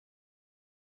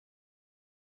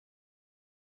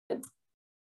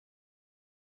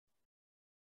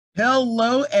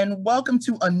Hello and welcome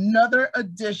to another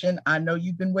edition, I know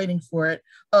you've been waiting for it,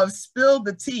 of Spill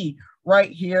the Tea right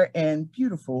here in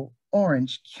beautiful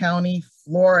Orange County,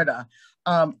 Florida.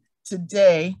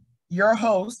 Today, your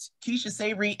host, Keisha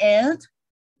Savory and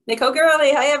Nicole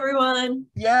Gurley. Hi, everyone.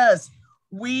 Yes,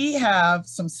 we have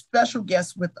some special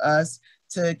guests with us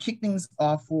to kick things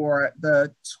off for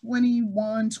the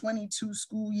 21-22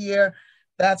 school year.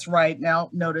 That's right. Now,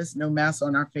 notice no masks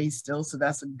on our face still, so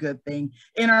that's a good thing.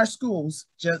 In our schools,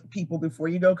 just people, before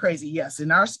you go crazy, yes,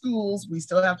 in our schools, we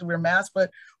still have to wear masks, but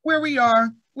where we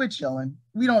are, we're chilling.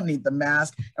 We don't need the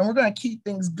mask, and we're going to keep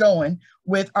things going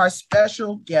with our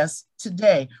special guest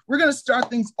today. We're going to start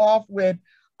things off with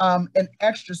an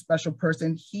extra special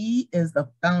person. He is the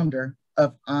founder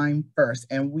of I'm First,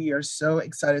 and we are so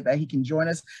excited that he can join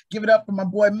us. Give it up for my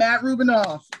boy, Matt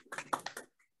Rubinoff.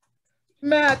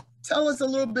 Matt, tell us a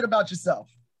little bit about yourself.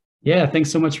 Yeah,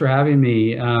 thanks so much for having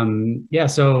me.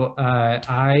 So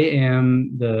I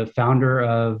am the founder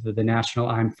of the National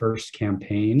I'm First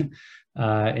campaign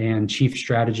and chief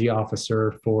strategy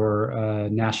officer for a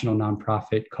national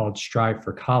nonprofit called Strive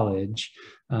for College.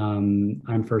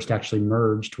 I'm First actually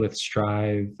merged with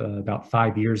Strive about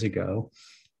 5 years ago.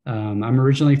 I'm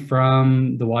originally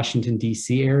from the Washington,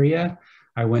 D.C. area.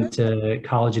 I went to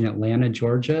college in Atlanta,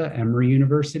 Georgia, Emory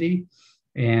University.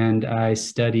 And I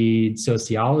studied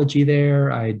sociology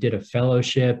there. I did a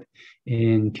fellowship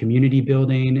in community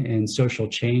building and social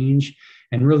change,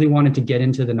 and really wanted to get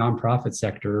into the nonprofit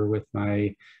sector with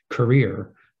my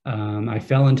career. I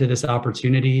fell into this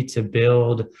opportunity to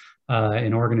build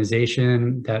an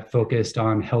organization that focused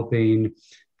on helping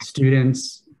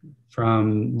students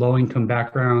from low-income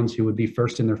backgrounds who would be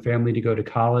first in their family to go to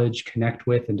college, connect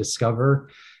with and discover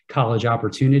college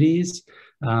opportunities.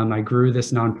 I grew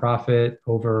this nonprofit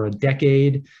over a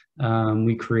decade.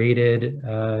 We created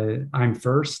I'm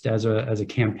First as a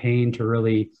campaign to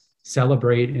really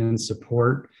celebrate and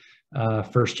support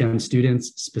first-gen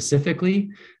students specifically.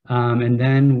 And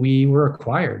then we were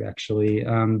acquired actually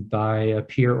by a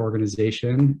peer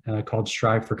organization called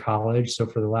Strive for College. So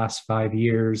for the last 5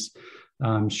 years,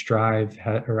 I'm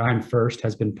First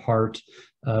has been part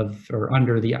of or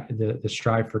under the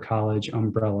Strive for College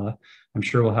umbrella. I'm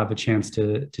sure we'll have a chance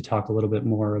to talk a little bit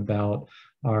more about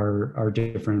our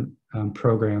different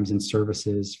programs and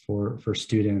services for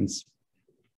students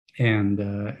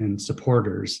and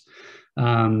supporters.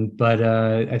 But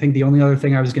I think the only other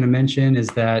thing I was going to mention is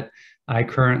that I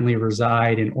currently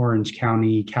reside in Orange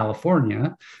County,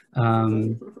 California,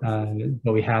 but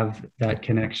we have that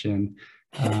connection.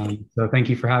 So thank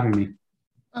you for having me.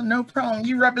 Oh, no problem.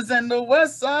 You represent the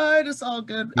West Side. It's all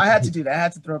good. I had to do that. I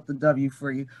had to throw up the W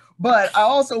for you. But I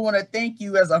also want to thank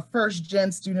you as a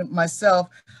first-gen student myself.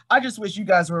 I just wish you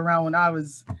guys were around when I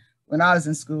was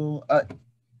in school.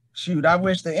 Shoot, I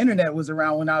wish the internet was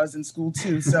around when I was in school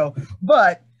too. So,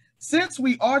 but since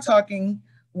we are talking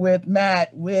with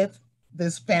Matt with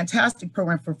this fantastic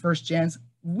program for first gens,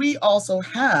 we also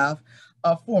have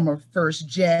a former first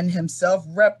gen himself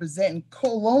representing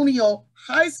Colonial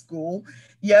High School.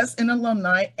 Yes, an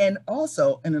alumni, and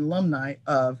also an alumni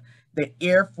of the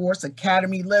Air Force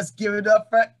Academy. Let's give it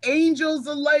up for Angel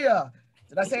Zelaya.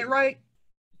 Did I say it right?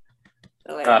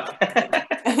 Tell us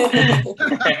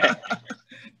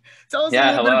a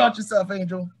little bit about yourself,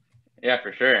 Angel. Yeah,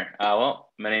 for sure. Well,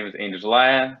 my name is Angel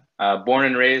Zelaya. Born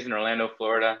and raised in Orlando,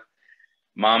 Florida.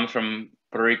 Mom's from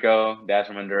Puerto Rico, dad's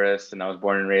from Honduras, and I was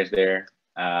born and raised there.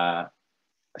 A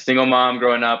single mom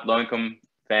growing up, low-income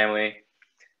family.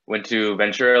 Went to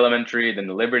Ventura Elementary, then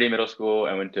the Liberty Middle School,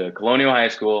 and went to Colonial High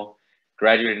School.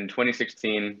 Graduated in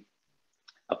 2016.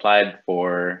 Applied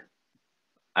for,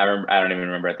 I don't even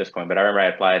remember at this point, but I remember I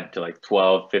applied to like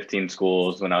 12, 15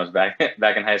 schools when I was back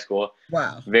in high school.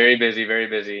 Wow. Very busy, very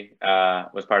busy.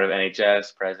 Was part of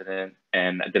NHS, president,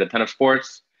 and I did a ton of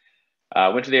sports.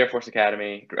 Went to the Air Force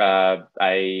Academy.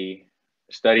 I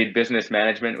studied business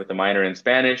management with a minor in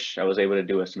Spanish. I was able to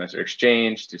do a semester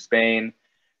exchange to Spain.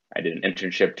 I did an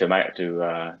internship to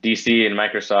DC and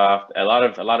Microsoft. A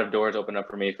lot of doors opened up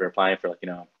for me for applying for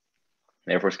the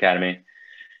Air Force Academy.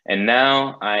 And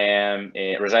now I am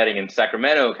residing in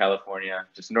Sacramento, California,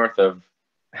 just north of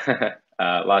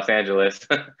Los Angeles,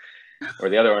 where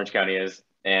the other Orange County is.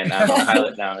 And I'm a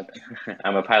pilot now.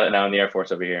 I'm a pilot now in the Air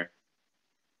Force over here.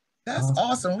 That's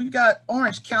awesome. We've got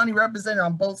Orange County represented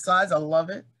on both sides. I love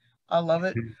it.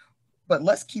 But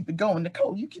let's keep it going.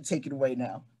 Nicole, you can take it away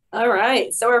now. All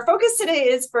right. So our focus today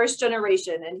is first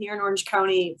generation. And here in Orange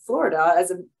County, Florida,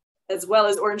 as well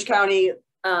as Orange County,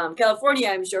 California,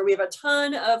 I'm sure we have a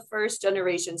ton of first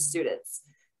generation students.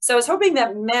 So I was hoping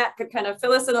that Matt could kind of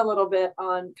fill us in a little bit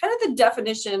on kind of the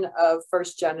definition of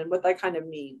first gen and what that kind of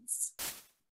means.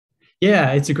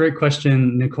 Yeah, it's a great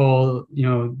question, Nicole.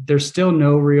 There's still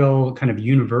no real kind of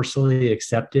universally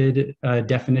accepted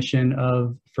definition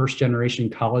of first generation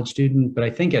college student, but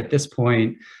I think at this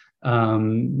point,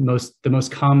 the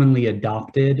most commonly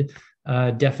adopted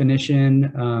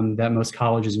definition that most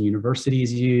colleges and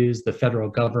universities use, the federal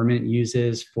government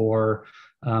uses for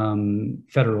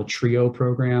federal TRIO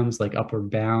programs like Upward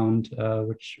Bound,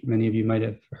 which many of you might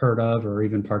have heard of or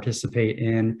even participate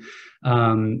in,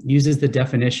 uses the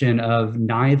definition of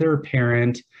neither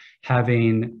parent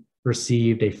having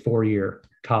received a four-year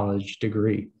college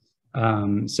degree.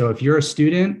 So if you're a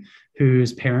student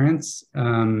whose parents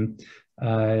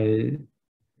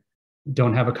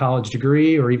don't have a college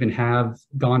degree or even have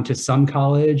gone to some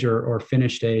college or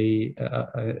finished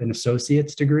an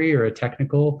associate's degree or a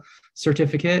technical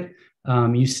certificate,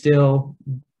 you still,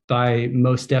 by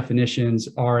most definitions,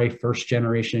 are a first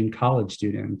generation college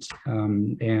student.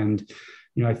 And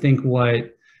I think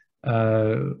what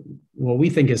we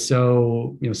think is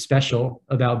so special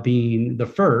about being the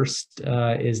first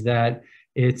is that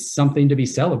it's something to be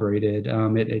celebrated.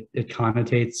 It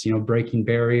connotates, breaking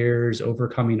barriers,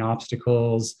 overcoming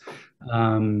obstacles,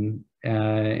 and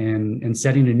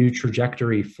setting a new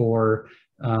trajectory for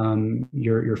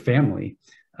your family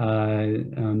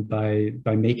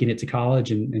by making it to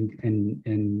college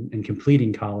and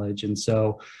completing college. And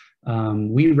so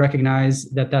we recognize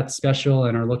that that's special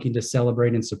and are looking to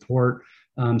celebrate and support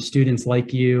students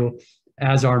like you,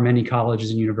 as are many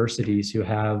colleges and universities who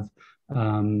have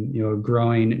a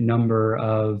growing number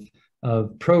of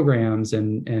programs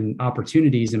and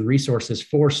opportunities and resources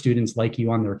for students like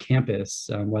you on their campus,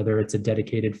 whether it's a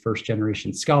dedicated first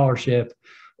generation scholarship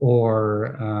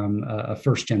or a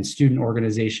first gen student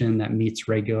organization that meets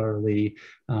regularly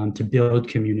to build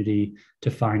community, to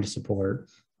find support.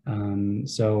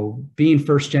 So being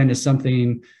first gen is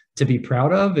something to be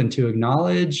proud of and to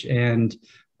acknowledge, and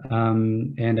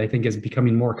I think is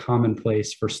becoming more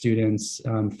commonplace for students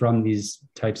from these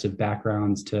types of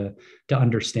backgrounds to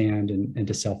understand and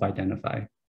to self-identify.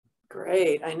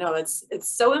 Great. I know it's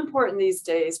so important these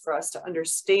days for us to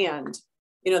understand,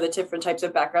 the different types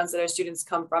of backgrounds that our students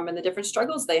come from and the different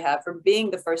struggles they have from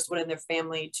being the first one in their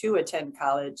family to attend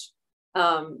college.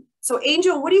 So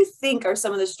Angel, what do you think are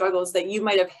some of the struggles that you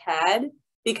might have had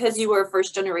because you were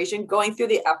first generation going through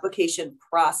the application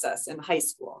process in high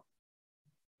school?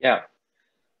 Yeah.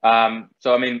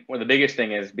 So, I mean, the biggest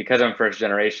thing is because I'm first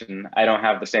generation, I don't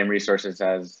have the same resources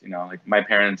as, like my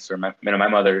parents or my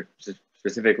mother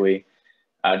specifically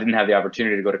didn't have the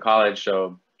opportunity to go to college.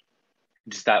 So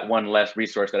just that one less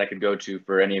resource that I could go to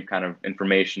for any kind of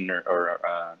information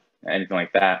or anything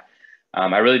like that.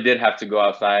 I really did have to go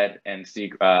outside and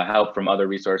seek help from other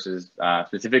resources,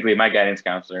 specifically my guidance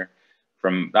counselor.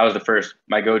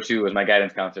 My go-to was my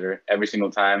guidance counselor every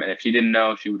single time. And if she didn't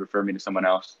know, she would refer me to someone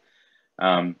else.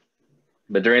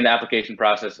 But during the application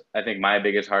process, I think my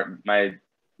biggest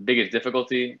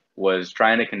difficulty was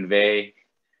trying to convey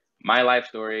my life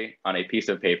story on a piece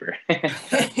of paper,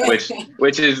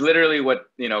 which is literally what,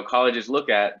 colleges look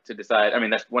at to decide. I mean,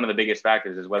 that's one of the biggest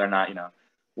factors is whether or not,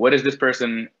 how is this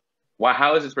person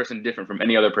different from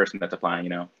any other person that's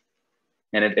applying, and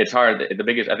it's hard.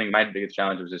 I think my biggest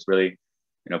challenge was just really,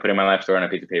 putting my life story on a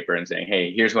piece of paper and saying,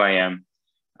 hey, here's who I am.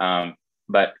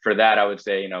 But for that, I would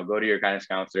say, go to your guidance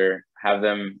counselor, have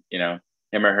them,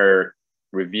 him or her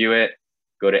review it,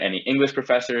 go to any English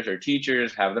professors or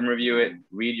teachers, have them review it,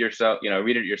 read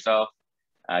it yourself,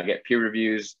 get peer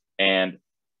reviews. And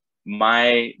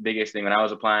my biggest thing when I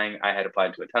was applying, I had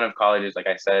applied to a ton of colleges, like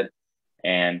I said,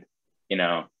 and,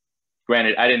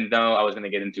 granted, I didn't know I was going to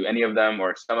get into any of them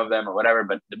or some of them or whatever,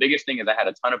 but the biggest thing is I had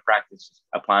a ton of practice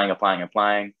applying,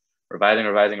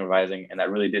 revising, and that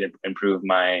really did improve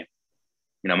my,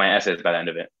 my essays by the end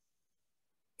of it.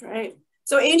 Right.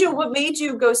 So Angel, what made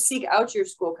you go seek out your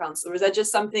school counselor? Was that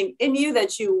just something in you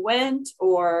that you went,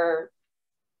 or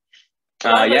a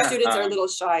lot of students are a little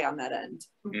shy on that end?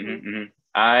 Mm-hmm, mm-hmm.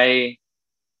 I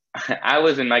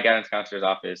was in my guidance counselor's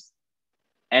office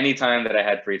anytime that I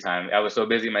had free time. I was so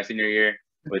busy my senior year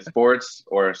with sports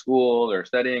or school or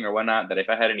studying or whatnot that if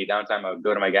I had any downtime, I would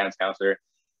go to my guidance counselor.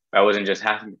 I wasn't just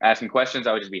asking questions.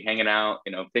 I would just be hanging out,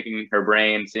 picking her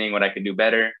brain, seeing what I could do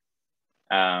better.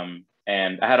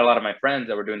 And I had a lot of my friends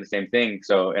that were doing the same thing.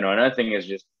 So, another thing is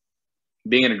just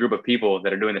being in a group of people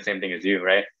that are doing the same thing as you,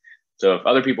 right? So if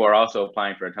other people are also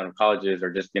applying for a ton of colleges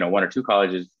or just, one or two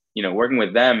colleges, working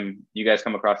with them, you guys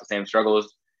come across the same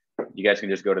struggles. You guys can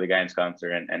just go to the guidance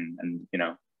counselor and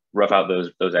rough out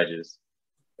those edges.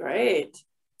 Great.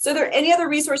 So are there any other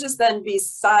resources then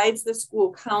besides the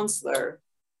school counselor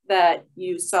that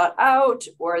you sought out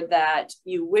or that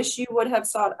you wish you would have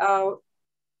sought out?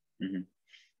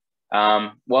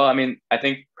 Well, I mean, I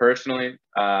think personally,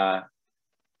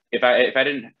 if I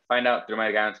didn't find out through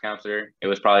my guidance counselor, it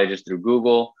was probably just through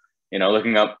Google, you know,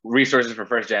 looking up resources for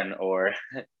first gen or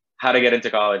how to get into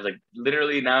college. Like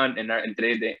literally now in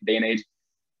today's day and age,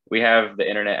 we have the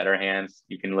internet at our hands.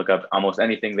 You can look up almost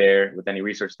anything there with any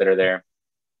resources that are there.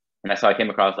 And that's how I came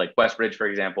across like Westbridge, for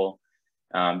example,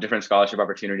 different scholarship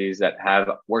opportunities that have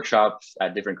workshops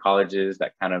at different colleges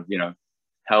that kind of, you know,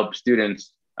 help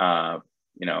students,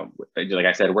 you know, like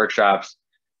I said, workshops,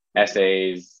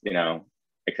 essays, you know,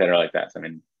 et cetera, like that. So, I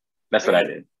mean, that's what I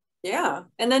did. Yeah.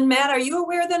 And then Matt, are you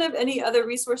aware then of any other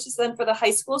resources then for the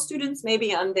high school students,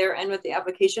 maybe on their end with the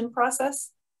application process?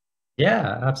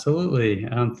 Yeah, absolutely.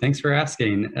 Thanks for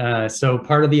asking. So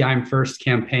part of the I'm First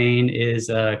campaign is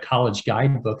a college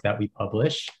guidebook that we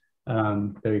publish.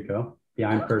 There you go. The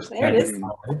I'm First Guide to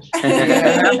College.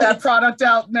 Yeah, have that product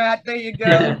out, Matt. There you go.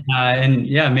 And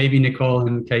yeah, maybe Nicole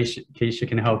and Keisha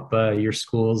can help your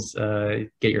schools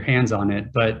get your hands on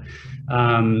it. But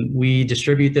we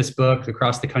distribute this book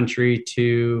across the country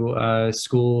to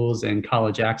schools and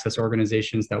college access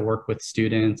organizations that work with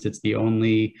students. It's the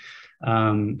only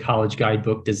college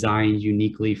guidebook designed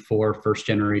uniquely for first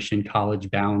generation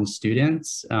college bound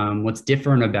students. What's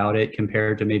different about it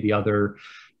compared to maybe other,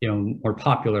 you know, more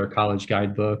popular college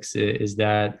guidebooks is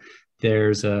that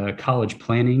there's a college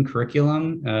planning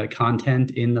curriculum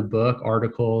content in the book,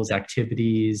 articles,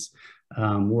 activities,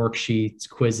 worksheets,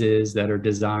 quizzes that are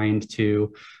designed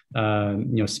to, you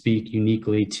know, speak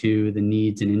uniquely to the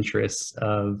needs and interests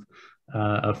of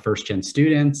first-gen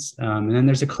students. And then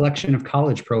there's a collection of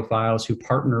college profiles who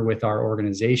partner with our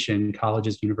organization,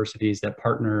 colleges, universities that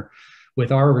partner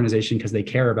with our organization because they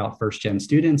care about first-gen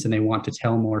students and they want to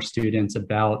tell more students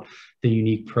about the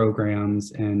unique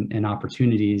programs and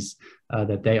opportunities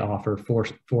that they offer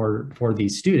for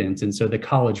these students. And so the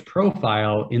college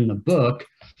profile in the book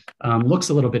looks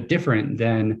a little bit different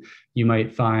than you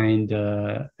might find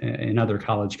in other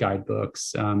college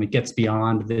guidebooks. It gets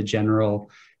beyond the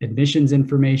general admissions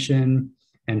information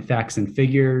and facts and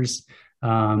figures,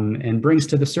 and brings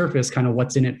to the surface kind of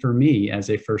what's in it for me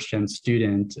as a first-gen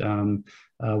student,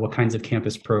 what kinds of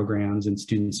campus programs and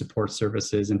student support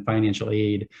services and financial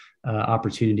aid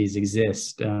opportunities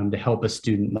exist to help a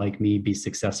student like me be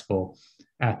successful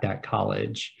at that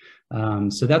college.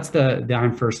 So that's the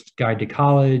I'm First Guide to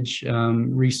College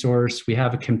resource. We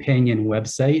have a companion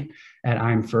website at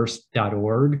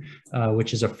imfirst.org,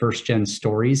 which is a first-gen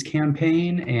stories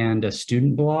campaign and a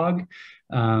student blog.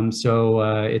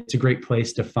 So it's a great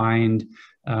place to find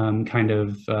kind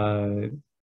of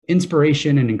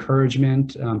inspiration and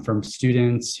encouragement from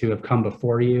students who have come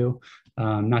before you,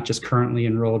 not just currently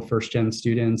enrolled first-gen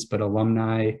students, but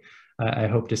alumni. I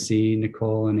hope to see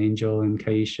Nicole and Angel and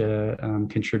Keisha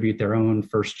contribute their own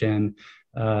first-gen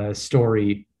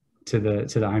story to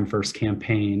the I'm First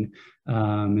campaign.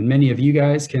 And many of you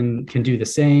guys can do the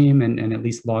same and at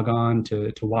least log on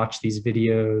to watch these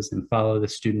videos and follow the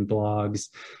student blogs.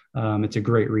 It's a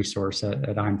great resource at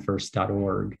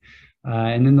imfirst.org.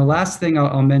 And then the last thing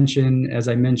I'll mention, as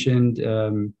I mentioned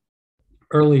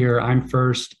earlier, I'm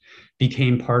First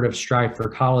became part of Strive for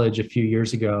College a few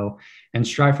years ago. And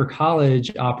Strive for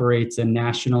College operates a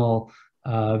national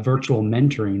virtual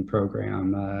mentoring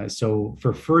program. So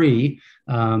for free,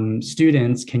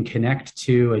 students can connect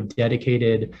to a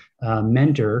dedicated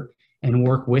mentor and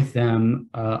work with them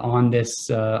on this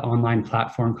online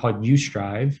platform called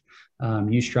UStrive.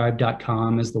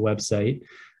 UStrive.com is the website.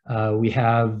 We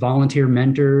have volunteer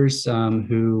mentors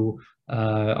who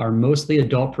are mostly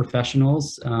adult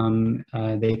professionals.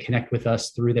 They connect with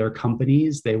us through their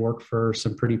companies. They work for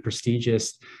some pretty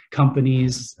prestigious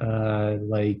companies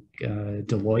like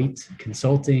Deloitte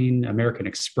Consulting, American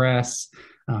Express,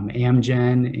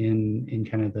 Amgen in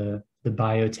kind of the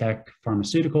biotech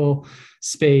pharmaceutical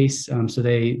space. So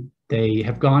they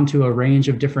have gone to a range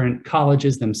of different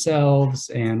colleges themselves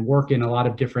and work in a lot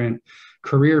of different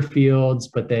career fields,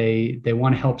 but they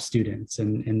want to help students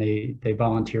and they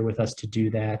volunteer with us to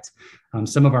do that.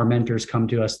 Some of our mentors come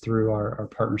to us through our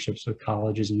partnerships with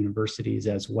colleges and universities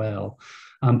as well.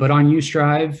 But on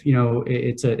UStrive, you know,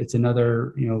 it's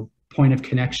another, you know, point of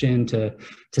connection to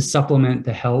supplement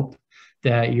the help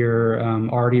that you're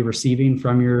already receiving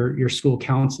from your school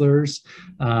counselors.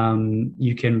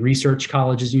 You can research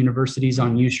colleges and universities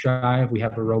on UStrive. We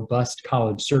have a robust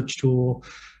college search tool.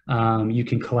 You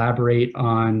can collaborate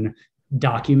on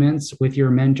documents with your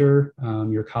mentor,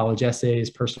 your college essays,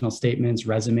 personal statements,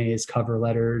 resumes, cover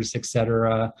letters,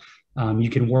 etc. You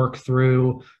can work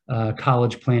through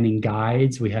college planning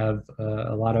guides. We have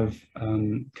a lot of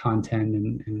content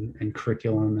and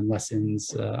curriculum and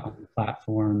lessons on the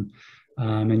platform.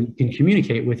 And you can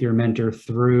communicate with your mentor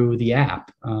through the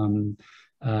app.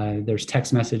 There's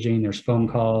text messaging, there's phone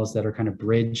calls that are kind of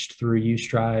bridged through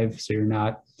UStrive, so you're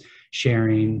not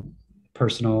sharing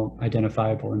personal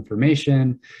identifiable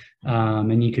information.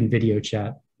 And you can video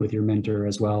chat with your mentor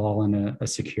as well, all in a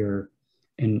secure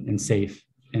and safe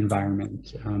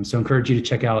environment. So encourage you to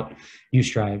check out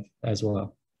UStrive as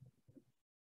well.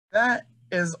 That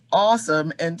is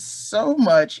awesome, and so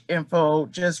much info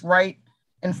just right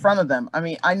in front of them. I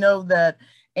mean, I know that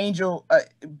Angel,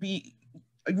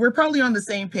 we're probably on the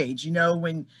same page. You know,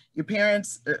 when your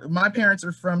parents, my parents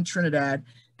are from Trinidad,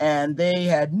 and they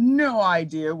had no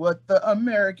idea what the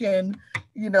American,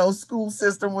 school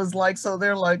system was like. So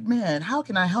they're like, man, how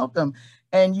can I help them?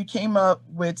 And you came up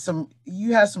with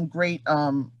you have some great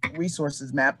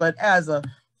resources, Matt. But as a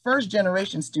first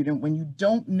generation student, when you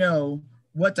don't know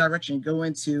what direction to go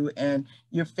into, and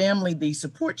your family, they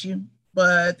support you,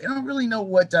 but they don't really know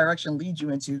what direction lead you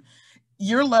into,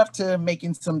 you're left to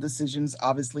making some decisions,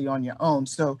 obviously, on your own.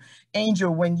 So,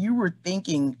 Angel, when you were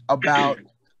thinking about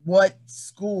what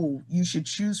school you should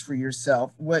choose for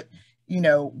yourself, what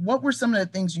were some of the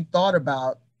things you thought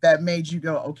about that made you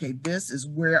go, okay, this is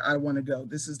where I want to go?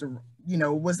 This is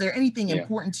was there anything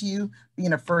important to you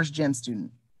being a first gen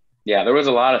student? Yeah, there was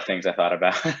a lot of things I thought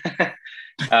about.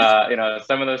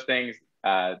 Some of those things,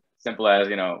 simple as,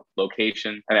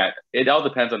 location. I mean, it all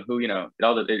depends on who,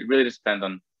 it really just depends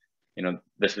on,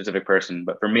 the specific person.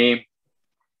 But for me,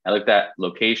 I looked at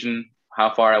location,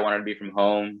 how far I wanted to be from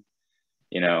home,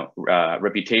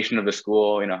 reputation of the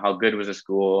school, how good was the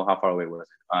school, how far away was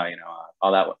it,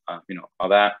 all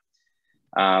that.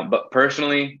 But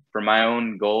personally, for my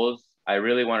own goals, I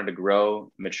really wanted to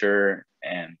grow, mature,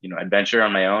 and, adventure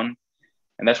on my own.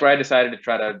 And that's where I decided to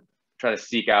try to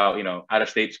seek out, out of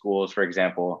state schools, for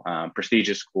example,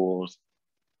 prestigious schools.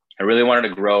 I really wanted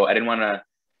to grow. I didn't want to,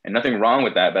 and nothing wrong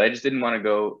with that, but I just didn't want to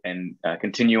go and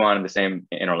continue on the same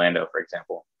in Orlando, for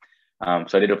example.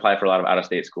 So I did apply for a lot of out of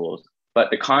state schools. But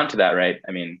the con to that, right?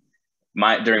 I mean,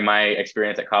 during my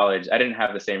experience at college, I didn't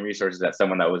have the same resources that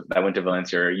someone that went to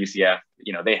Valencia or UCF,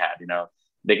 they had.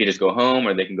 They could just go home,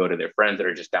 or they can go to their friends that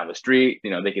are just down the street.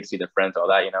 They could see their friends, all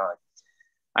that.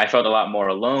 I felt a lot more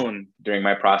alone during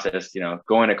my process,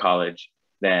 going to college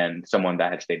than someone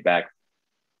that had stayed back.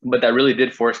 But that really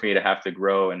did force me to have to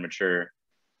grow and mature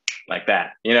like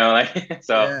that,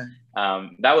 so. Yeah.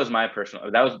 That was my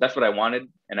personal. That's what I wanted,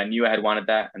 and I knew I had wanted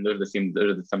that. And those are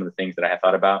some of the things that I had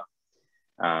thought about.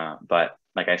 But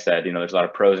like I said, there's a lot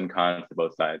of pros and cons to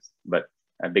both sides. But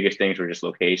my biggest things were just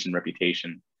location,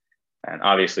 reputation, and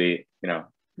obviously,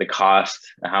 the cost,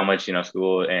 how much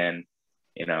school, and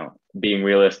being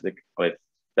realistic with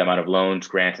the amount of loans,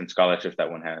 grants, and scholarships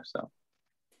that one has.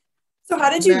 So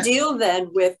how did you deal then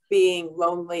with being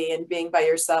lonely and being by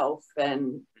yourself,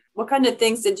 and what kind of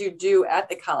things did you do at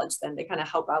the college then to kind of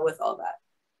help out with all that?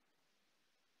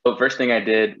 So first thing I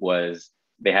did was,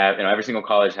 they have, every single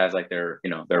college has like their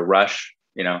rush,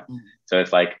 so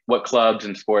it's like what clubs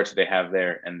and sports they have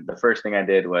there. And the first thing I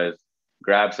did was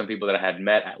grab some people that I had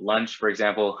met at lunch, for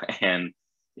example, and,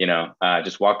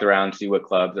 just walked around, see what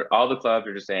clubs, all the clubs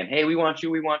are just saying, hey, we want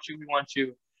you, we want you, we want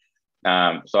you.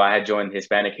 So I had joined the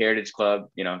Hispanic Heritage Club,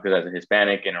 because as a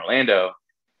Hispanic in Orlando,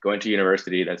 going to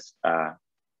university that's,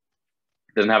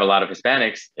 doesn't have a lot of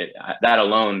Hispanics, that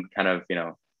alone kind of,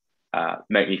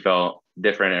 made me feel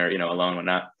different, or, alone or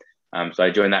not. So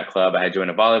I joined that club. I had joined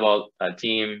a volleyball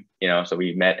team, so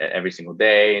we met every single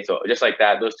day. So just like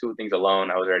that, those two things alone,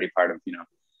 I was already part of,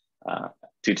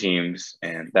 two teams,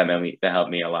 and that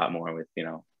helped me a lot more with,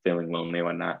 feeling lonely and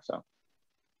whatnot. So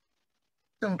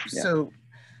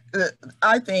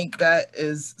I think that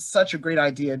is such a great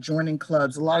idea, joining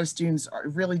clubs. A lot of students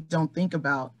really don't think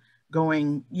about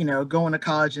going to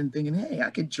college and thinking, hey, I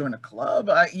could join a club,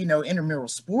 intramural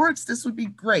sports, this would be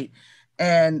great.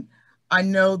 And I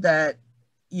know that,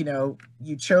 you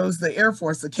chose the Air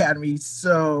Force Academy.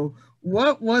 So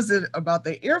what was it about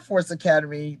the Air Force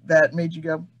Academy that made you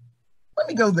go, let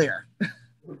me go there?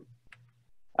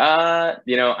 I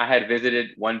had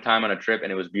visited one time on a trip,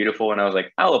 and it was beautiful, and I was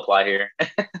like, I'll apply here.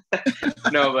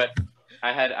 No, but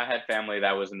I had family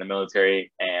that was in the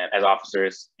military and as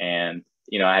officers, and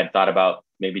I had thought about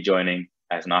maybe joining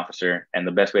as an officer, and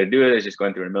the best way to do it is just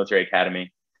going through a military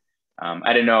academy.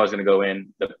 I didn't know I was going to go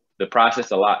in. The process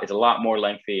is a lot more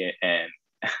lengthy and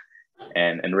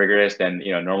rigorous than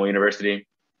normal university,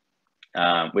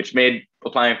 which made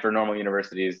applying for normal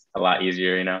universities a lot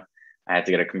easier. I had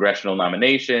to get a congressional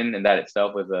nomination, and that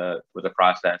itself was a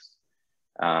process.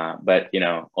 But,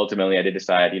 ultimately I did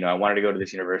decide, I wanted to go to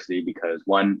this university because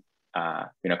one,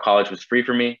 college was free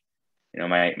for me.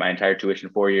 My entire tuition,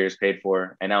 4 years paid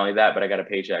for. And not only that, but I got a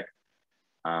paycheck.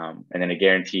 And then it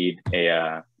guaranteed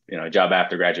a job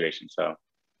after graduation. So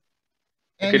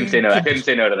I couldn't say no. I couldn't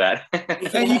say no to that.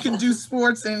 And you can do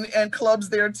sports and clubs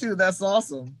there too. That's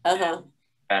awesome.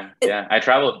 Yeah. I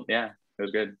traveled. Yeah, it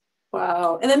was good.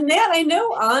 Wow. And then Matt, I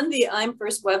know on the I'm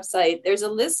First website, there's a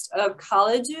list of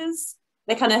colleges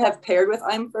that kind of have paired with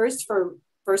I'm First for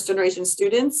first generation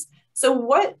students. So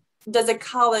what does a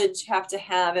college have to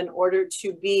have in order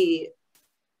to be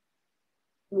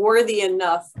worthy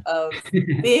enough of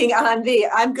being on the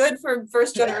I'm good for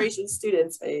first generation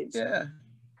students page?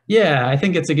 Yeah, I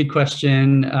think it's a good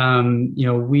question.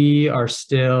 We are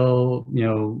still,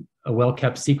 a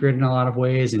well-kept secret in a lot of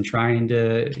ways, and trying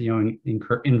to,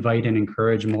 invite and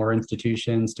encourage more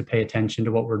institutions to pay attention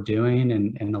to what we're doing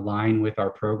and align with our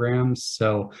programs.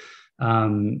 So,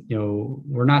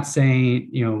 we're not saying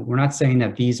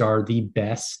that these are the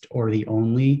best or the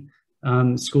only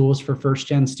schools for first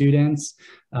gen students.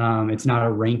 It's not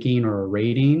a ranking or a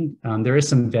rating. There is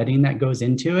some vetting that goes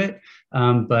into it,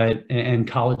 but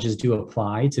colleges do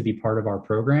apply to be part of our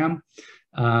program.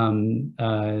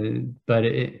 But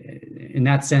in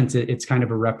that sense, it's kind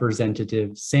of a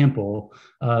representative sample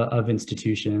of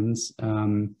institutions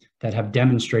that have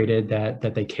demonstrated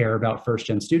that they care about first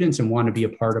gen students and want to be a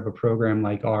part of a program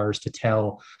like ours to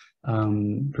tell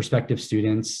prospective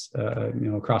students,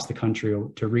 across the country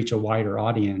to reach a wider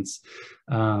audience,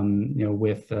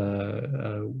 with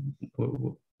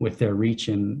their reach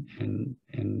and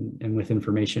with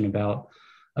information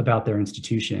about their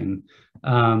institution.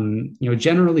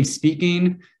 Generally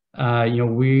speaking,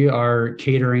 we are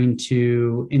catering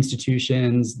to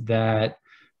institutions that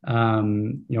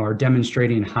are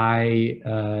demonstrating high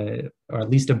or at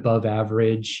least above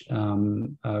average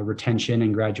retention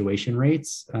and graduation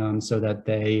rates, so that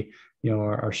they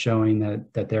are showing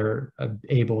that they're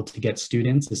able to get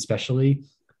students, especially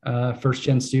first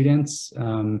gen students,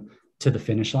 to the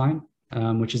finish line,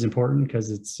 which is important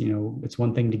because it's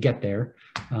one thing to get there,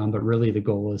 but really the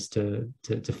goal is to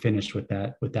finish with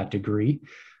that degree.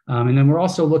 And then we're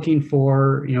also looking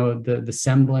for the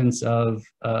semblance of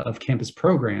campus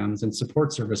programs and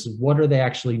support services. What are they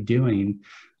actually doing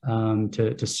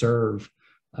to serve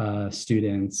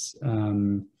students?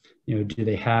 Do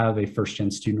they have a first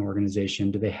gen student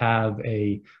organization? Do they have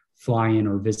a fly-in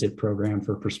or visit program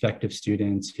for prospective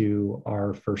students who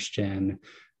are first gen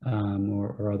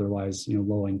or otherwise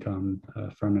low income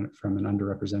from an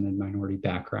underrepresented minority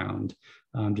background?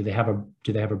 Do they have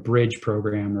a bridge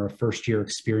program or a first year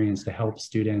experience to help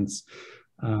students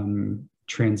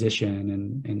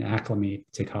transition and acclimate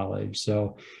to college?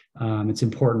 So it's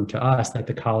important to us that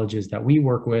the colleges that we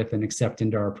work with and accept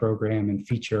into our program and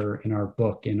feature in our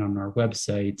book and on our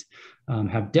website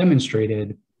have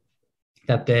demonstrated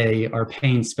that they are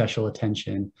paying special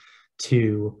attention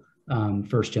to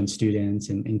first gen students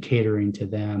and catering to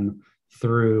them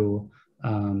through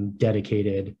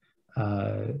dedicated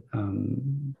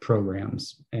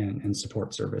programs and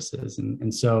support services.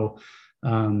 And so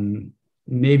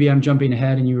maybe I'm jumping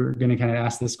ahead and you were going to kind of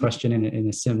ask this question in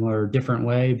a similar, different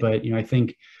way, but I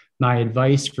think my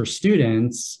advice for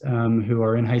students who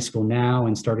are in high school now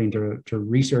and starting to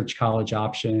research college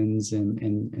options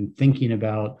and thinking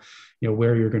about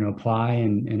where you're going to apply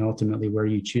and ultimately where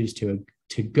you choose to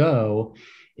go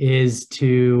is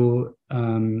to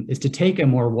take a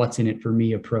more what's in it for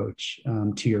me approach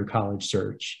to your college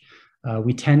search.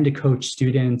 We tend to coach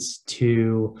students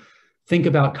to think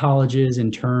about colleges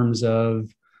in terms of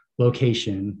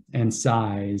location and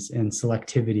size and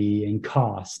selectivity and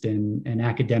cost and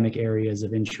academic areas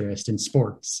of interest and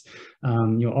sports.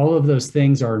 All of those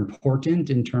things are important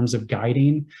in terms of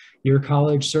guiding your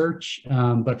college search.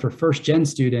 But for first gen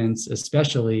students,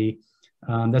 especially,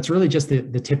 that's really just the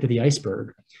tip of the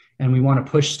iceberg. And we want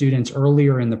to push students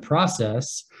earlier in the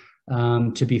process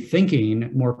to be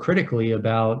thinking more critically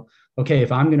about, okay,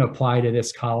 if I'm going to apply to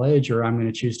this college or I'm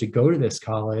going to choose to go to this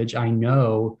college, I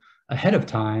know ahead of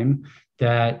time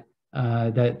that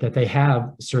they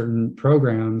have certain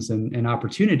programs and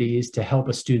opportunities to help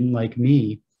a student like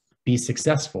me be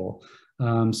successful.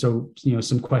 So,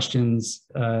 some questions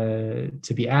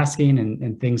to be asking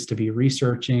and things to be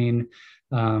researching.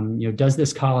 Does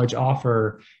this college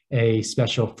offer a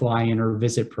special fly-in or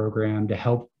visit program to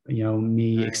help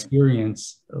me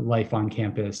experience life on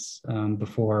campus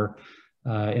before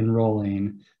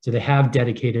enrolling? Do they have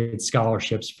dedicated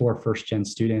scholarships for first-gen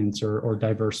students or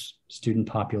diverse student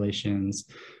populations?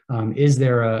 Is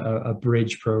there a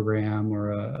bridge program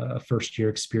or a first-year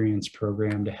experience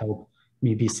program to help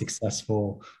me be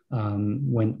successful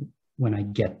when I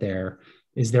get there?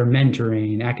 Is there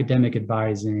mentoring, academic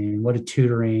advising? What do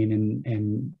tutoring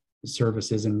and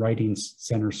services and writing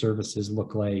center services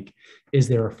look like? Is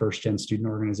there a first gen student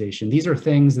organization? These are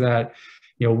things that,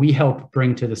 you know, we help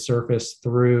bring to the surface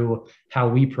through how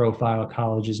we profile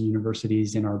colleges and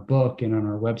universities in our book and on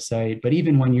our website. But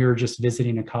even when you're just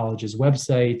visiting a college's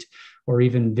website or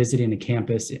even visiting a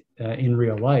campus in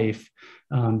real life,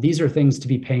 these are things to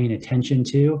be paying attention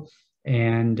to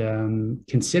and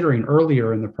considering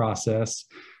earlier in the process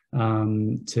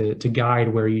to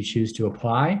guide where you choose to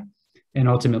apply and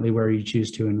ultimately where you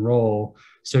choose to enroll.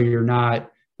 So you're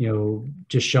not, you know,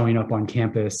 just showing up on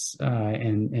campus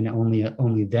and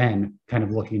only then kind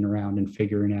of looking around and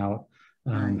figuring out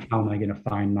how am I going to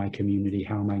find my community?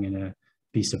 How am I going to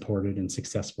be supported and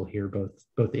successful here,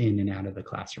 both in and out of the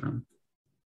classroom?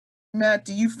 Matt,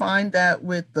 do you find that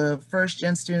with the first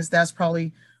gen students, that's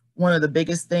probably one of the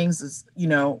biggest things is, you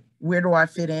know, where do I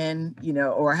fit in, you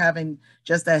know, or having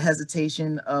just that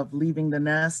hesitation of leaving the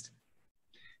nest?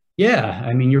 Yeah,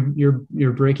 I mean,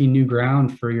 you're breaking new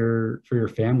ground for your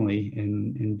family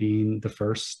and being the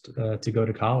first to go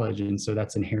to college, and so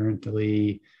that's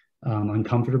inherently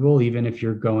uncomfortable, even if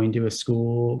you're going to a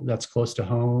school that's close to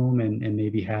home and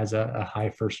maybe has a high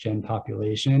first gen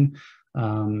population.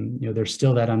 You know, there's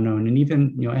still that unknown, and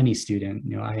even, you know, any student,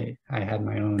 you know, I had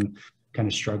my own kind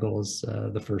of struggles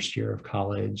the first year of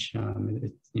college.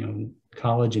 You know,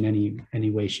 college in any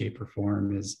way, shape, or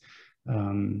form is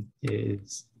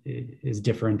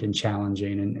different and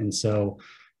challenging, and so,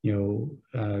 you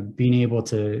know, being able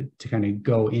to kind of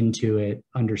go into it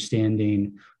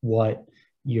understanding what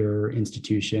your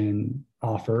institution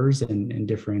offers and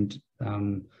different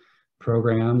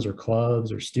programs or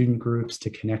clubs or student groups to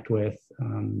connect with,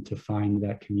 to find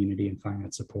that community and find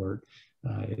that support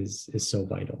is so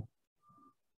vital.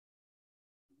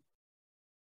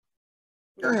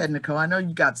 Go ahead, Nicole. I know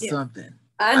you got something.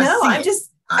 I know.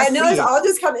 I know it's all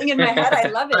just coming in my head. I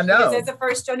love it. I know. Because as a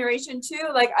first generation too,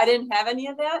 like I didn't have any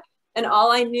of that. And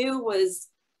all I knew was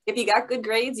if you got good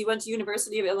grades, you went to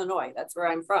University of Illinois. That's where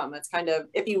I'm from. That's kind of,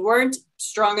 if you weren't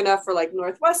strong enough for like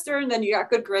Northwestern, then you got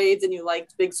good grades and you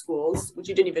liked big schools, which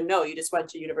you didn't even know. You just went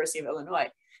to University of Illinois.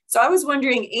 So I was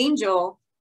wondering, Angel,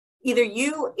 either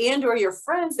you and or your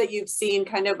friends that you've seen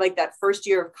kind of like that first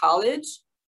year of college,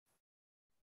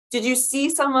 did you see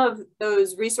some of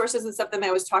those resources and stuff that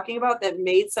I was talking about that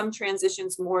made some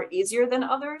transitions more easier than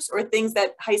others, or things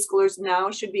that high schoolers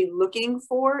now should be looking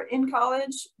for in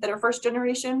college that are first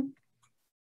generation?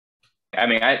 I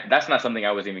mean, that's not something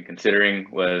I was even considering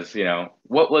was, you know,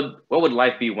 what would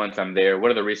life be once I'm there?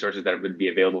 What are the resources that would be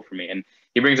available for me? And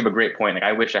he brings up a great point. Like,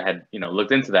 I wish I had, you know,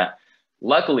 looked into that.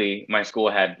 Luckily, my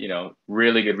school had, you know,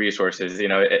 really good resources, you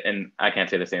know, and I can't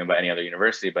say the same about any other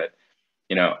university, but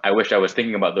you know, I wish I was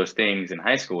thinking about those things in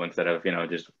high school instead of, you know,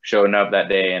 just showing up that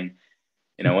day. And,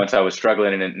 you know, once I was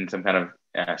struggling in some kind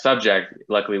of subject,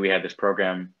 luckily we had this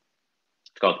program.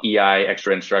 It's called EI,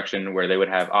 Extra Instruction, where they would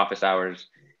have office hours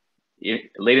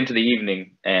late into the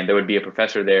evening, and there would be a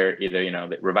professor there, either, you know,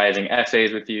 revising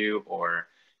essays with you, or,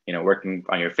 you know, working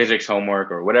on your physics homework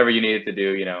or whatever you needed to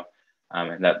do, you know,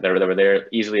 and that they were there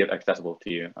easily accessible to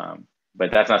you.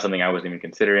 But that's not something I wasn't even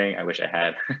considering. I wish I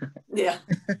had. Yeah.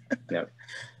 Yeah.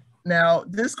 Now,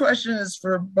 this question is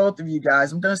for both of you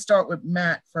guys. I'm going to start with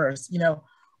Matt first. You know,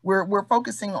 we're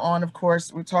focusing on, of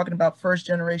course, we're talking about first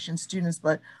generation students,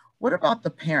 but what about the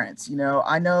parents? You know,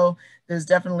 I know there's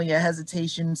definitely a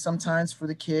hesitation sometimes for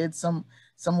the kids,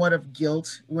 somewhat of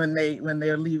guilt when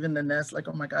they're leaving the nest, like,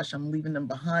 oh my gosh, I'm leaving them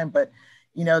behind. But,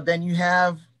 you know, then you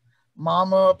have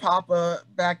mama or papa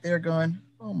back there going,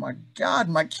 oh my God,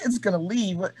 my kid's gonna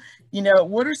leave. What, you know,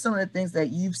 what are some of the things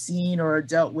that you've seen or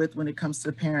dealt with when it comes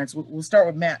to the parents? We'll start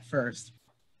with Matt first.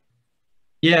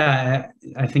 Yeah,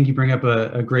 I think you bring up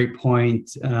a great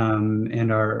point,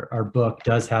 and our book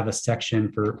does have a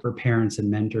section for parents and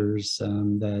mentors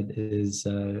that is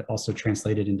also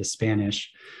translated into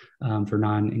Spanish for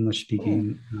non-English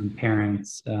speaking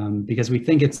parents, because we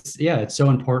think it's so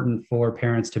important for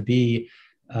parents to be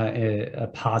a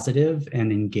positive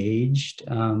and engaged,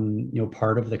 you know,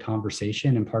 part of the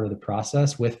conversation and part of the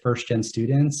process with first gen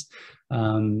students.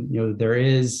 You know, there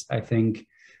is, I think,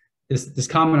 this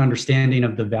common understanding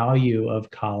of the value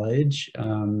of college,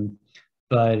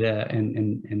 but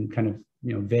and kind of,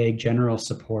 you know, vague general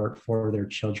support for their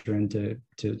children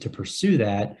to pursue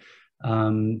that.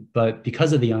 But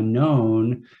because of the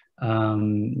unknown,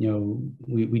 you know,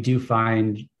 we do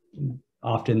find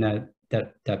often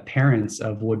that parents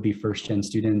of would-be first-gen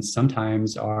students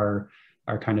sometimes are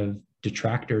kind of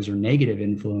detractors or negative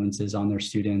influences on their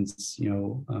students,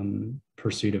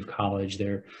 pursuit of college.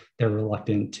 They're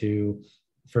reluctant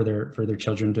for their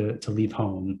children to leave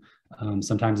home.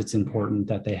 Sometimes it's important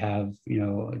that they have,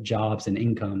 jobs and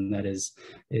income that is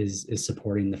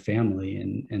supporting the family.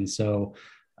 And so,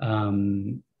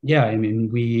 yeah, I mean,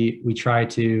 we try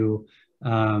to,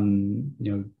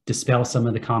 dispel some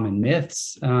of the common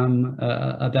myths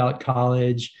about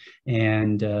college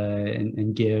and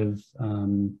give,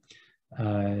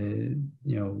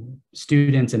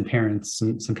 students and parents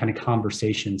some kind of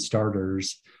conversation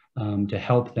starters to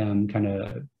help them kind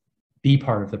of be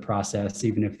part of the process,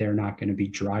 even if they're not going to be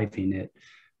driving it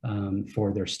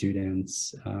for their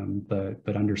students.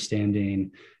 But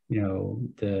understanding,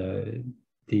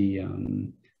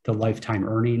 the lifetime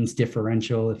earnings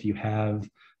differential if you have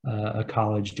a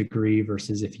college degree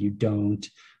versus if you don't,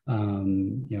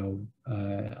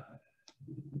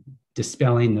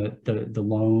 dispelling the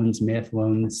loans myth.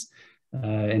 Loans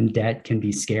and debt can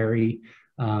be scary,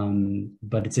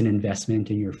 but it's an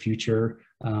investment in your future.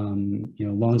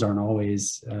 Loans aren't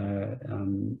always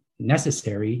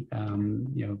necessary.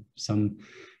 Some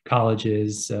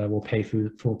colleges will pay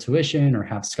full tuition or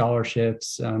have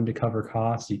scholarships to cover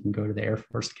costs. You can go to the Air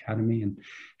Force Academy and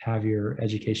have your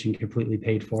education completely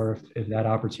paid for if that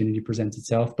opportunity presents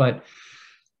itself. But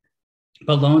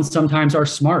loans sometimes are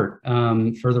smart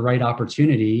for the right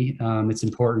opportunity. It's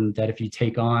important that if you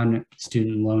take on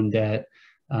student loan debt,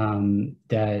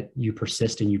 that you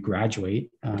persist and you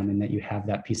graduate, and that you have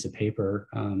that piece of paper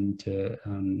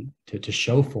to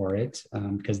show for it,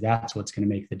 because that's what's going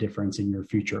to make the difference in your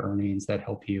future earnings that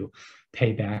help you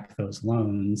pay back those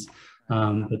loans.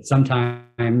 But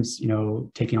sometimes,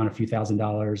 taking on a few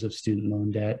 $1,000s of student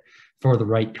loan debt for the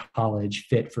right college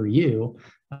fit for you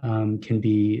can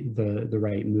be the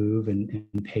right move and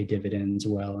pay dividends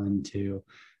well into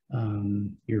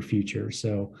your future.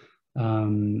 So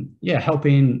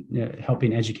helping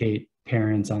educate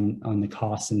parents on the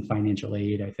costs and financial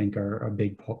aid, I think, are a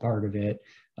big part of it,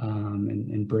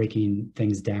 and breaking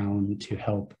things down to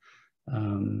help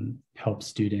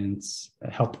students,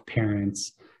 help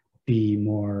parents be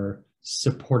more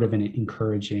supportive and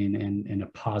encouraging and a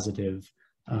positive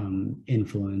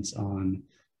influence on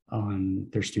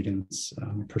their students'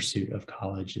 pursuit of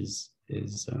college is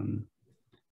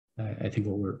I think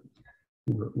what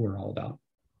we're all about.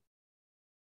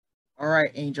 All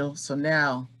right, Angel. So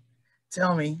now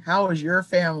tell me, how was your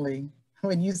family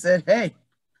when you said, hey,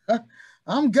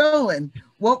 I'm going?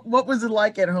 What was it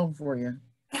like at home for you?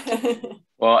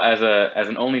 Well, as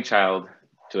an only child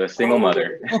to a single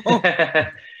mother,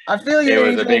 I feel you, it was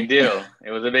Angel. a big deal.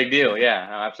 It was a big deal.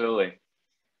 Yeah, absolutely.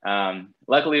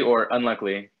 Luckily or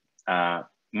unluckily,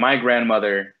 my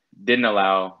grandmother didn't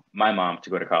allow my mom to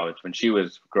go to college when she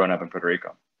was growing up in Puerto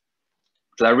Rico.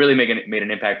 So that really made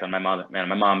an impact on my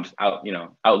mom's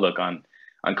outlook on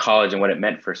college and what it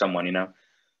meant for someone,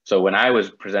 So when I was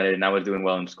presented and I was doing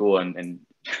well in school and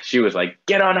she was like,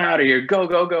 get on out of here, go,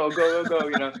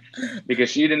 because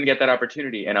she didn't get that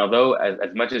opportunity. And although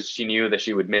as much as she knew that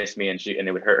she would miss me and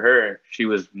it would hurt her, she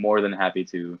was more than happy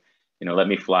to, let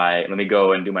me fly, let me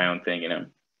go and do my own thing,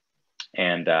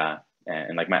 And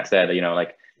like Matt said,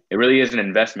 it really is an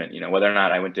investment, whether or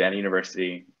not I went to any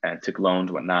university and took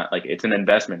loans, whatnot, it's an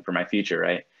investment for my future,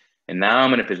 right? And now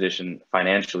I'm in a position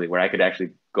financially where I could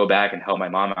actually go back and help my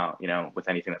mom out, with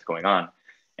anything that's going on.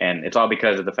 And it's all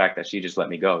because of the fact that she just let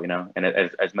me go, And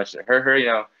as much as it hurt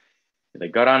her,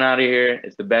 like, got on out of here.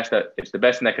 It's the best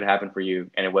thing that could happen for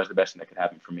you, and it was the best thing that could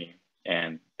happen for me.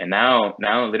 And now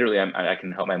literally I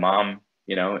can help my mom,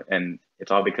 and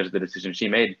it's all because of the decision she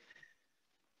made.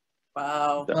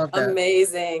 Wow.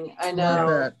 Amazing. I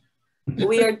know.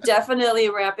 We are definitely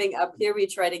wrapping up here. We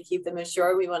try to keep them as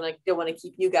short. We don't want to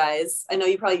keep you guys. I know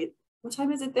you probably, what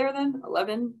time is it there then?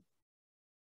 11,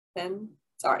 10?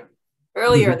 Sorry.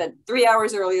 Earlier than 3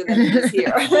 hours earlier than it is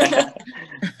here.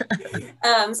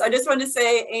 So I just wanted to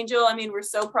say, Angel, we're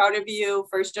so proud of you.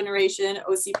 First generation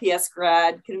OCPS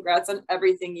grad. Congrats on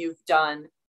everything you've done.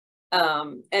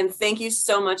 And thank you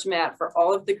so much, Matt, for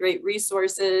all of the great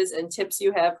resources and tips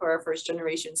you have for our first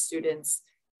generation students.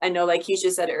 I know, like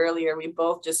Keisha said earlier, we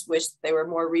both just wish there were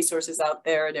more resources out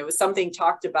there, and it was something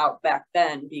talked about back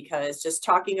then, because just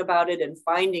talking about it and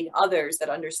finding others that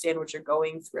understand what you're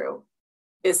going through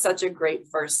is such a great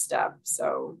first step.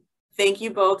 So thank you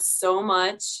both so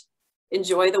much.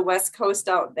 Enjoy the West Coast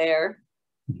out there.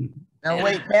 Now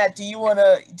wait, Matt, do you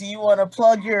wanna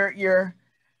plug your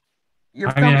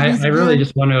I really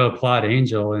just want to applaud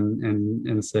Angel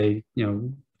and say,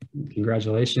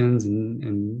 congratulations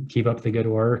and keep up the good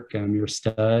work. You're a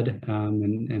stud.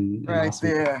 And right awesome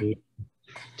there.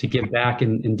 to give back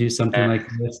and do something like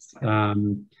this.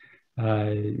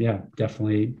 Yeah,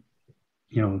 definitely,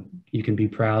 you know, you can be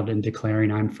proud in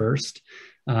declaring I'm first.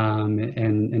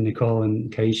 And Nicole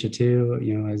and Kaisha too,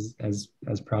 you know,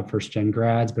 as proud first gen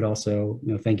grads, but also,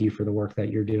 you know, thank you for the work that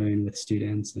you're doing with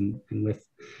students and with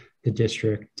the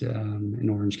district in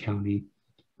Orange County.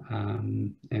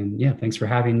 And yeah, thanks for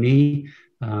having me.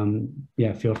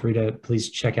 Yeah, feel free to please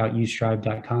check out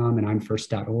ustrive.com and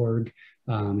imfirst.org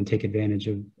and take advantage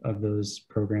of those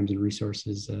programs and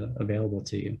resources available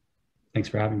to you. Thanks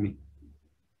for having me.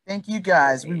 Thank you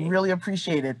guys. We really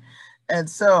appreciate it. And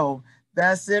so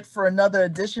that's it for another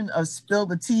edition of Spill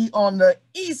the Tea on the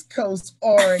East Coast,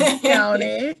 Orange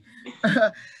County.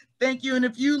 Thank you. And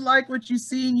if you like what you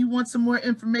see and you want some more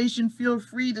information, feel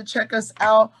free to check us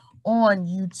out on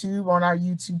YouTube, on our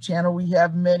YouTube channel. We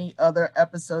have many other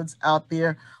episodes out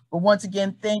there. But once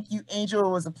again, thank you, Angel.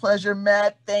 It was a pleasure.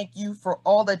 Matt, thank you for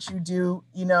all that you do.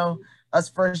 You know, us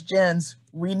first gens,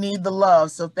 we need the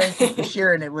love. So thank you for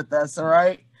sharing it with us. All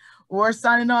right. We're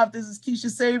signing off. This is Keisha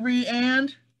Savory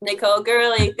and Nicole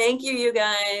Gurley. Thank you, you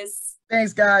guys.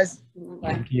 Thanks, guys.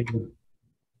 Thank you.